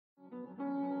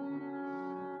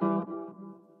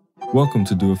Welcome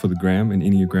to Do It for the Gram, an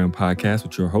Enneagram podcast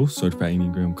with your host, certified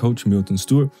Enneagram coach Milton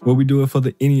Stewart, where we do it for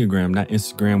the Enneagram, not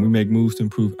Instagram. We make moves to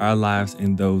improve our lives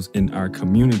and those in our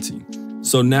community.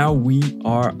 So now we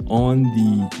are on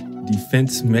the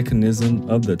defense mechanism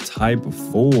of the type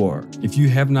 4. If you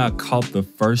have not caught the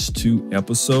first 2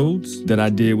 episodes that I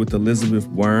did with Elizabeth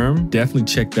Worm, definitely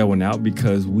check that one out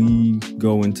because we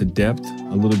go into depth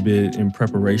a little bit in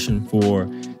preparation for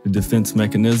the defense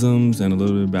mechanisms and a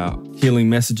little bit about healing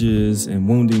messages and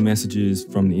wounding messages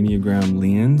from the Enneagram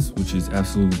lens, which is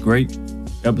absolutely great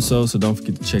episode. So don't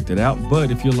forget to check that out. But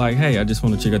if you're like, hey, I just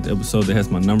want to check out the episode that has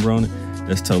my number on it,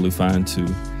 that's totally fine too.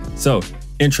 So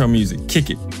intro music, kick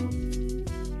it.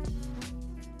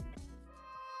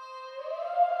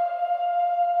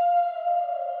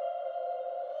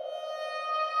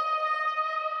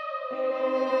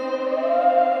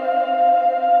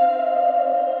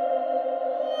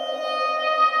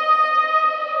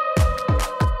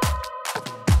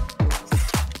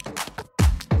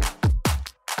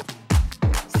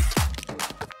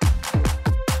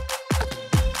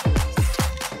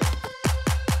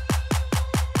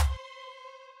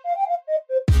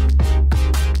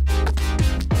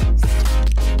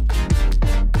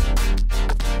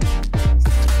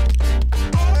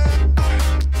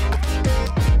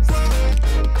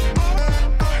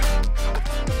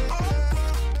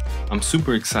 I'm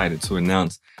super excited to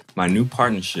announce my new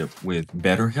partnership with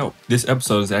BetterHelp. This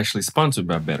episode is actually sponsored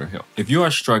by BetterHelp. If you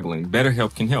are struggling,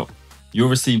 BetterHelp can help. You'll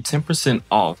receive 10%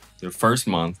 off your first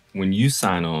month when you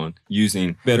sign on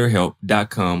using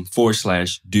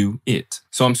betterhelp.com/doit.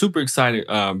 So I'm super excited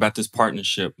about this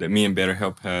partnership that me and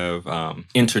BetterHelp have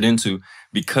entered into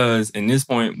because in this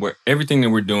point where everything that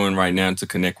we're doing right now to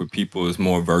connect with people is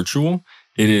more virtual,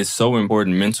 it is so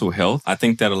important mental health. I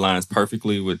think that aligns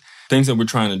perfectly with things that we're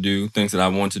trying to do, things that I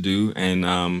want to do, and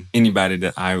anybody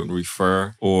that I would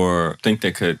refer or think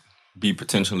that could be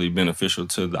potentially beneficial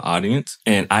to the audience.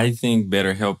 And I think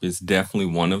BetterHelp is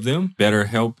definitely one of them.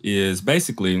 BetterHelp is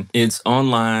basically, it's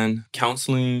online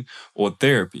counseling or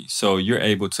therapy. So you're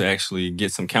able to actually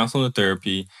get some counseling or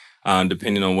therapy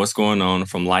depending on what's going on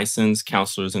from licensed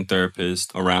counselors and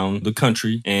therapists around the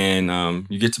country. And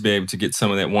you get to be able to get some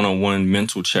of that one-on-one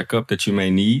mental checkup that you may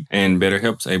need. And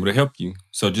BetterHelp's able to help you.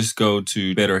 So just go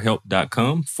to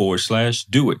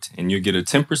betterhelp.com/doit and you'll get a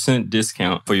 10%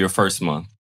 discount for your first month.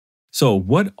 So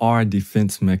what are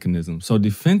defense mechanisms? So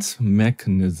defense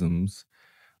mechanisms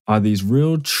are these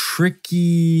real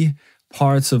tricky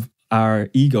parts of our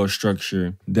ego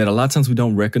structure that a lot of times we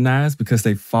don't recognize because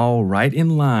they fall right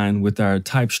in line with our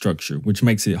type structure, which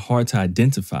makes it hard to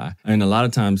identify. And a lot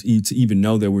of times to even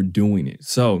know that we're doing it.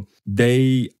 So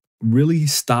they really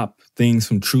stop things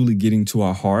from truly getting to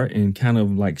our heart and kind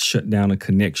of like shut down a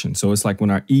connection. So it's like when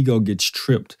our ego gets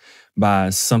tripped by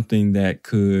something that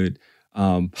could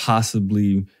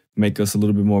possibly make us a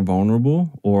little bit more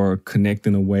vulnerable or connect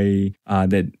in a way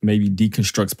that maybe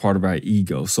deconstructs part of our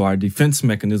ego. So our defense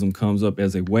mechanism comes up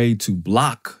as a way to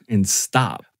block and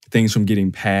stop things from getting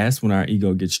past when our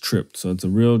ego gets tripped. So it's a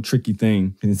real tricky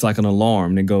thing. And it's like an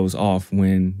alarm that goes off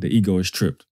when the ego is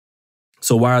tripped.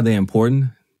 So why are they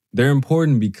important? They're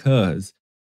important because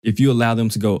if you allow them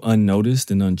to go unnoticed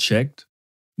and unchecked,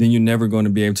 then you're never going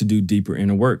to be able to do deeper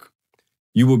inner work.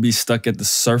 You will be stuck at the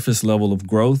surface level of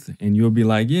growth and you'll be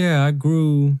like, yeah, I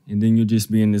grew. And then you'll just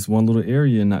be in this one little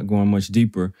area and not going much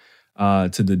deeper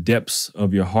to the depths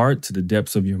of your heart, to the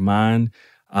depths of your mind,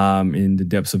 in the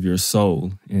depths of your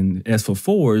soul. And as for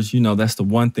 4s, that's the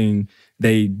one thing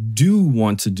they do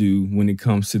want to do when it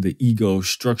comes to the ego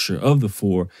structure of the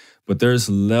 4. But there's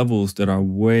levels that are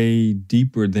way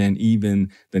deeper than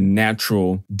even the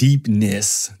natural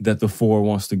deepness that the 4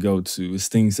 wants to go to. It's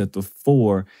things that the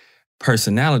 4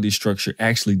 personality structure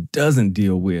actually doesn't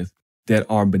deal with that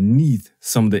are beneath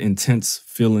some of the intense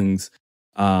feelings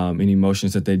and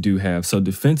emotions that they do have. So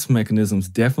defense mechanisms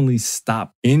definitely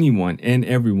stop anyone and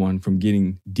everyone from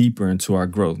getting deeper into our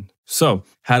growth. So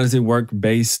how does it work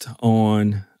based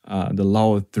on the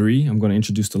law of 3? I'm going to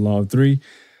introduce the law of 3,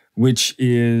 which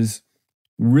is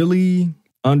really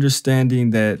understanding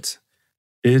that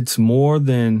it's more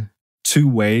than 2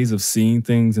 ways of seeing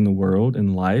things in the world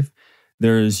and life.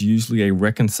 There is usually a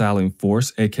reconciling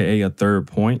force, aka a third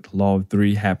point, law of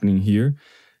 3 happening here.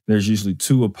 There's usually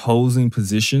 2 opposing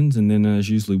positions, and then there's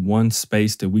usually one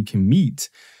space that we can meet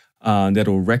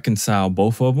that'll reconcile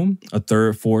both of them, a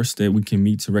third force that we can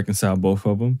meet to reconcile both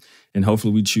of them, and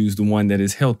hopefully we choose the one that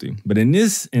is healthy. But in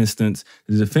this instance,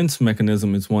 the defense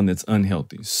mechanism is one that's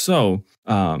unhealthy. So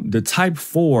the type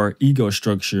 4 ego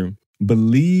structure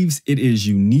believes it is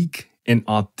unique and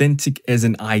authentic as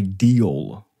an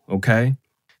ideal. Okay.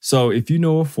 So if you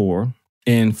know a 4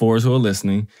 and fours who are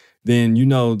listening, then you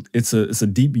know it's a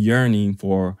deep yearning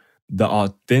for the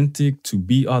authentic to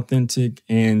be authentic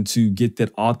and to get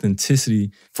that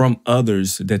authenticity from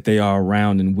others that they are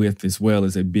around and with as well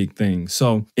is a big thing.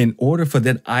 So in order for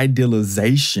that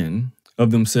idealization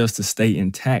of themselves to stay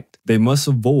intact, they must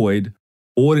avoid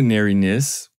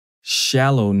ordinariness,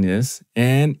 shallowness,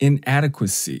 and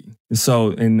inadequacy.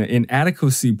 So in the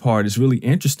inadequacy part is really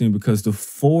interesting because the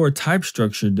four type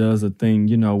structure does a thing,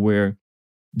 where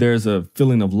there's a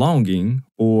feeling of longing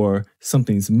or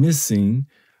something's missing,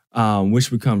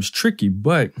 which becomes tricky.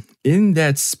 But in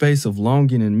that space of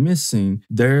longing and missing,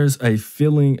 there's a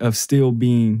feeling of still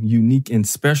being unique and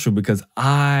special because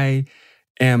I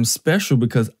am special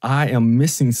because I am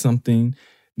missing something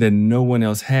that no one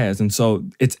else has. And so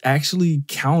it's actually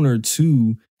counter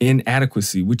to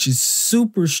inadequacy, which is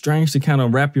super strange to kind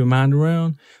of wrap your mind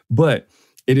around. But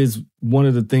it is one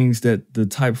of the things that the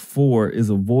type 4 is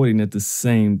avoiding at the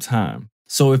same time.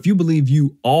 So if you believe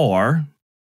you are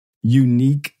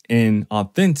unique and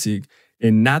authentic,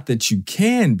 and not that you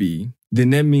can be,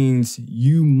 then that means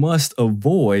you must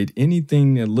avoid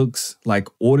anything that looks like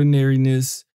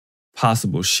ordinariness,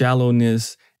 possible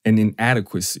shallowness, and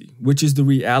inadequacy, which is the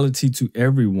reality to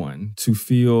everyone, to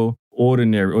feel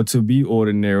ordinary or to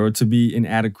be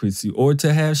inadequacy or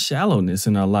to have shallowness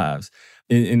in our lives.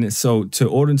 And so in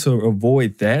order to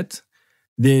avoid that,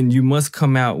 then you must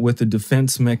come out with a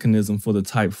defense mechanism for the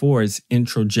type 4 is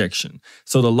introjection.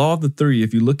 So the law of the three,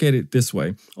 if you look at it this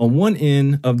way, on one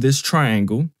end of this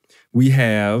triangle, we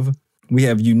have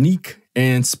unique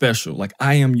and special. Like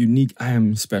I am unique, I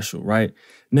am special, right?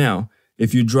 Now,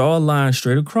 if you draw a line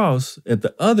straight across at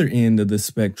the other end of the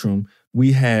spectrum,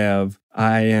 we have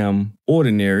I am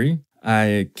ordinary,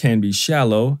 I can be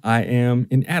shallow, I am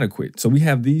inadequate. So we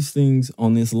have these things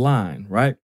on this line,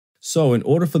 right? So in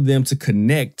order for them to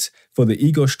connect, for the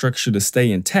ego structure to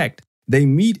stay intact, they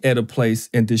meet at a place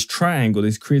in this triangle.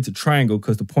 This creates a triangle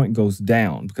because the point goes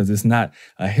down, because it's not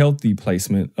a healthy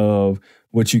placement of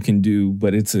what you can do,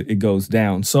 but it goes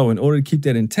down. So in order to keep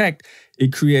that intact,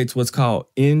 it creates what's called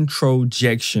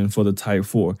introjection for the type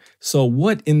 4. So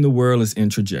what in the world is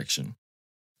introjection?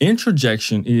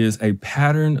 Introjection is a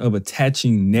pattern of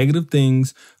attaching negative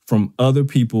things from other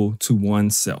people to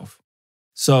oneself.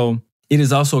 So it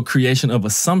is also a creation of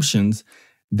assumptions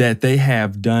that they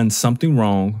have done something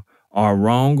wrong, are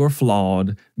wrong or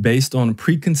flawed based on a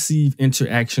preconceived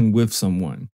interaction with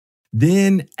someone,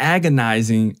 then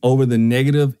agonizing over the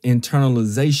negative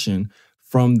internalization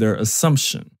from their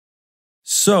assumption.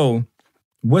 So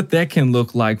what that can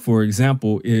look like, for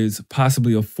example, is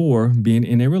possibly a 4 being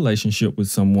in a relationship with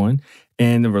someone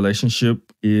and the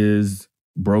relationship is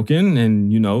broken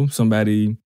and,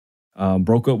 somebody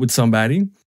broke up with somebody.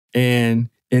 And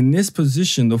in this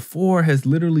position, the 4 has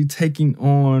literally taken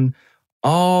on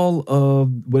all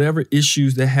of whatever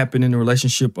issues that happen in the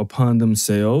relationship upon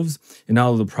themselves and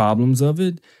all of the problems of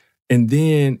it. And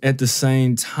then at the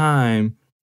same time,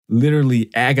 literally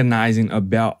agonizing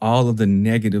about all of the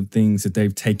negative things that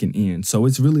they've taken in. So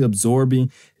it's really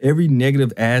absorbing every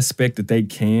negative aspect that they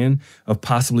can of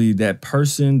possibly that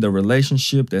person, the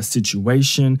relationship, that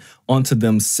situation onto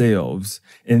themselves.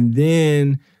 And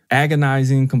then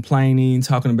agonizing, complaining,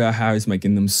 talking about how it's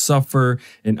making them suffer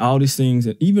and all these things,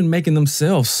 and even making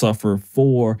themselves suffer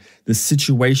for the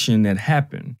situation that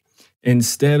happened,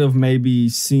 instead of maybe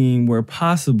seeing where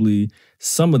possibly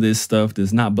some of this stuff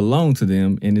does not belong to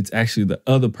them and it's actually the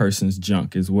other person's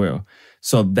junk as well.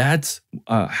 So that's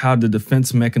how the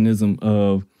defense mechanism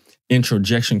of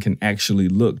introjection can actually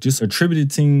look, just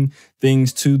attributing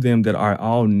things to them that are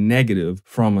all negative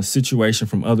from a situation,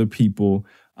 from other people,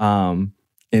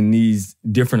 and these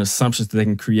different assumptions that they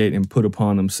can create and put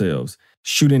upon themselves,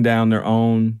 shooting down their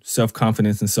own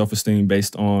self-confidence and self-esteem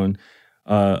based on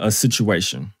a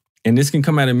situation. And this can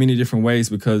come out in many different ways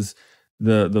because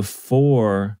the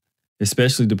 4,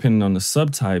 especially depending on the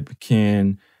subtype,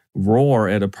 can roar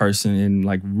at a person and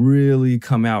like really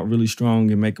come out really strong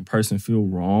and make a person feel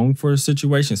wrong for a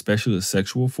situation, especially the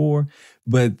sexual 4.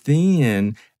 But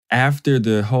then after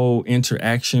the whole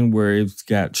interaction where it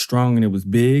got strong and it was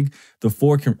big, the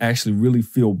 4 can actually really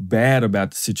feel bad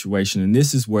about the situation. And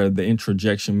this is where the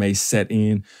introjection may set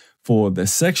in for the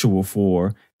sexual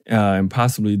 4 and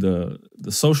possibly the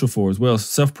social 4 as well.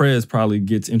 Self-praise probably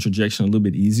gets introjection a little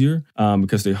bit easier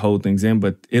because they hold things in,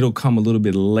 but it'll come a little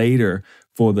bit later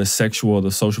for the sexual or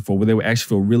the social 4, where they would actually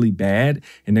feel really bad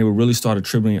and they would really start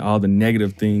attributing all the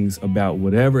negative things about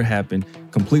whatever happened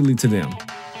completely to them.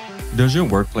 Does your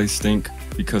workplace stink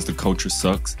because the culture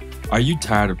sucks? Are you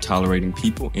tired of tolerating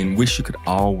people and wish you could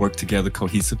all work together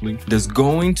cohesively? Does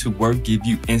going to work give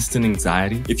you instant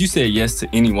anxiety? If you say yes to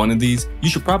any one of these, you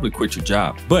should probably quit your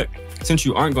job. But since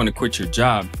you aren't going to quit your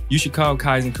job, you should call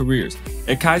Kaizen Careers.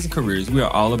 At Kaizen Careers, we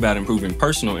are all about improving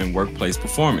personal and workplace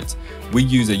performance. We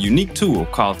use a unique tool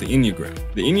called the Enneagram.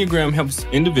 The Enneagram helps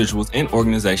individuals and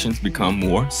organizations become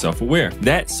more self-aware.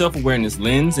 That self-awareness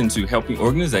lends into helping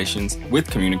organizations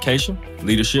with communication,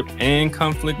 leadership, and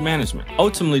conflict management,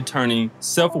 ultimately turning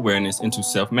self-awareness into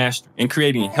self-mastery and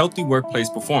creating healthy workplace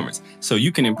performance so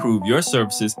you can improve your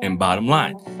services and bottom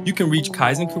line. You can reach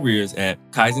Kaizen Careers at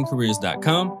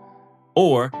kaizencareers.com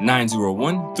or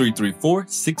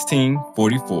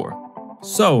 901-334-1644.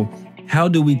 So, how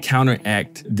do we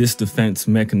counteract this defense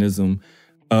mechanism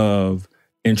of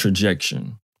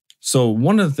introjection? So,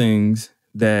 one of the things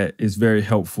that is very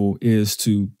helpful is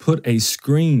to put a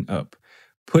screen up.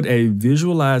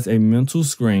 Visualize a mental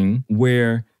screen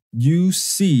where you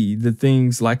see the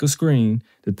things like a screen,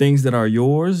 the things that are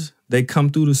yours, they come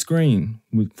through the screen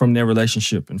from their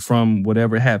relationship and from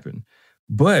whatever happened.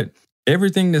 But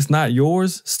everything that's not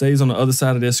yours stays on the other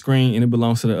side of that screen and it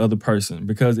belongs to the other person,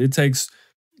 because it takes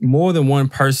more than one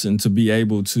person to be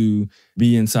able to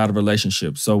be inside a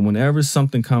relationship. So whenever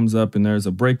something comes up and there's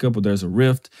a breakup or there's a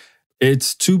rift,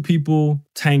 it's two people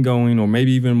tangoing, or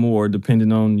maybe even more,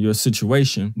 depending on your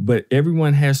situation. But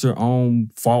everyone has their own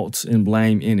faults and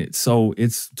blame in it. So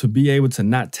it's to be able to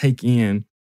not take in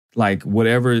like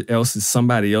whatever else is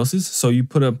somebody else's. So you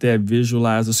put up that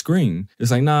visualizer screen. It's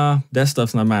like, nah, that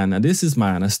stuff's not mine. Now this is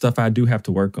mine. That's stuff I do have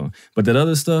to work on. But that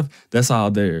other stuff, that's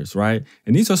all theirs, right?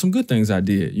 And these are some good things I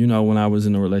did, when I was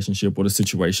in a relationship or a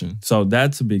situation. So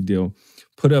that's a big deal.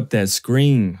 Put up that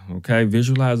screen, okay?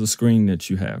 Visualize a screen that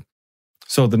you have.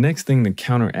 So the next thing to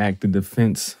counteract the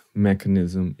defense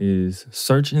mechanism is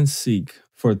search and seek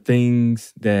for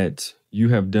things that you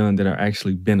have done that are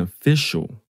actually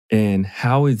beneficial. And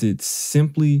how is it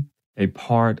simply a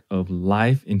part of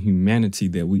life and humanity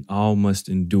that we all must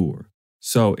endure?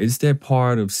 So it's that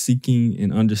part of seeking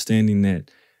and understanding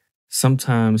that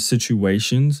sometimes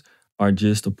situations are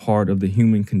just a part of the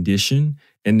human condition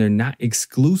and they're not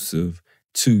exclusive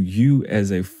to you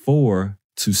as a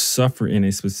to suffer in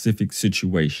a specific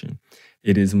situation.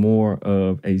 It is more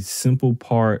of a simple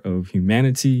part of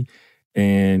humanity.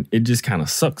 And it just kind of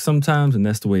sucks sometimes, and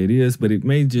that's the way it is. But it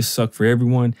may just suck for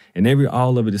everyone, and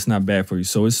all of it is not bad for you.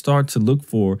 So it's start to look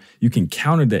for, you can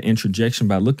counter that introjection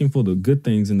by looking for the good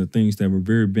things and the things that were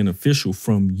very beneficial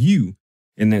from you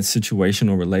in that situation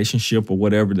or relationship or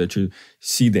whatever that you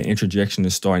see the introjection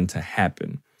is starting to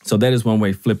happen. So that is one way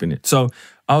of flipping it. So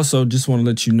also just want to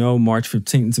let you know, March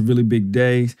 15th is a really big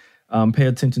day. Pay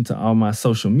attention to all my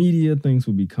social media. Things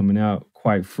will be coming out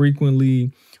quite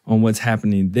frequently on what's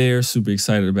happening there. Super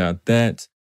excited about that.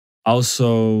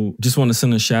 Also, just want to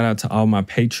send a shout out to all my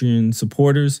Patreon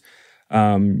supporters.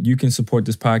 You can support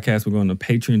this podcast. We're going to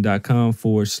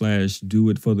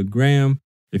patreon.com/doitforthegram.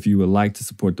 If you would like to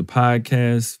support the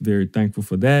podcast, very thankful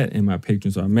for that. And my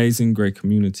patrons are amazing. Great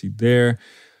community there.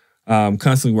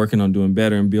 Constantly working on doing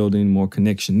better and building more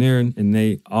connection there. And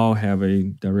they all have a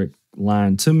direct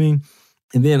line to me.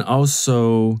 And then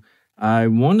also, I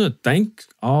want to thank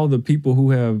all the people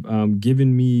who have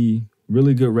given me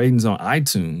really good ratings on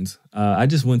iTunes. I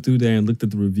just went through there and looked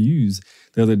at the reviews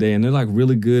the other day, and they're like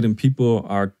really good. And people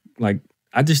are like,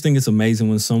 I just think it's amazing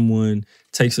when someone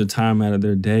takes their time out of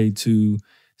their day to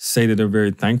say that they're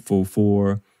very thankful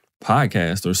for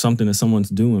podcast or something that someone's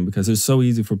doing, because it's so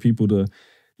easy for people to,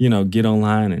 get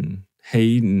online and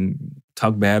hate and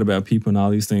talk bad about people and all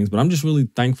these things. But I'm just really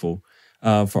thankful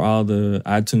for all the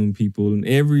iTunes people and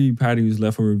everybody who's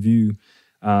left a review,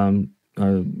 a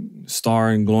star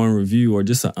and glowing review, or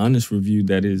just an honest review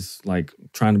that is like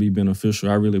trying to be beneficial.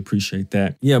 I really appreciate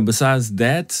that. Yeah, besides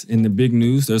that, in the big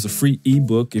news, there's a free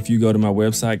ebook. If you go to my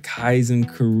website,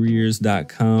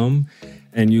 kaizencareers.com,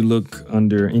 and you look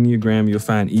under Enneagram, you'll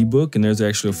find ebook, and there's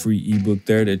actually a free ebook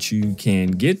there that you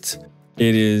can get.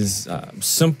 It is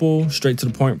simple, straight to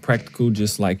the point, practical,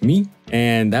 just like me.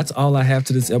 And that's all I have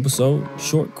to this episode.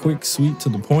 Short, quick, sweet, to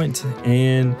the point.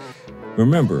 And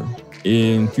remember,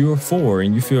 if you're 4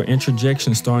 and you feel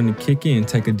introjection starting to kick in,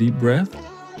 take a deep breath,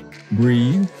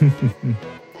 breathe,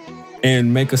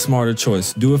 and make a smarter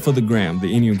choice. Do it for the gram,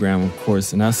 the Enneagram, of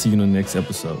course. And I'll see you in the next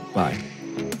episode. Bye.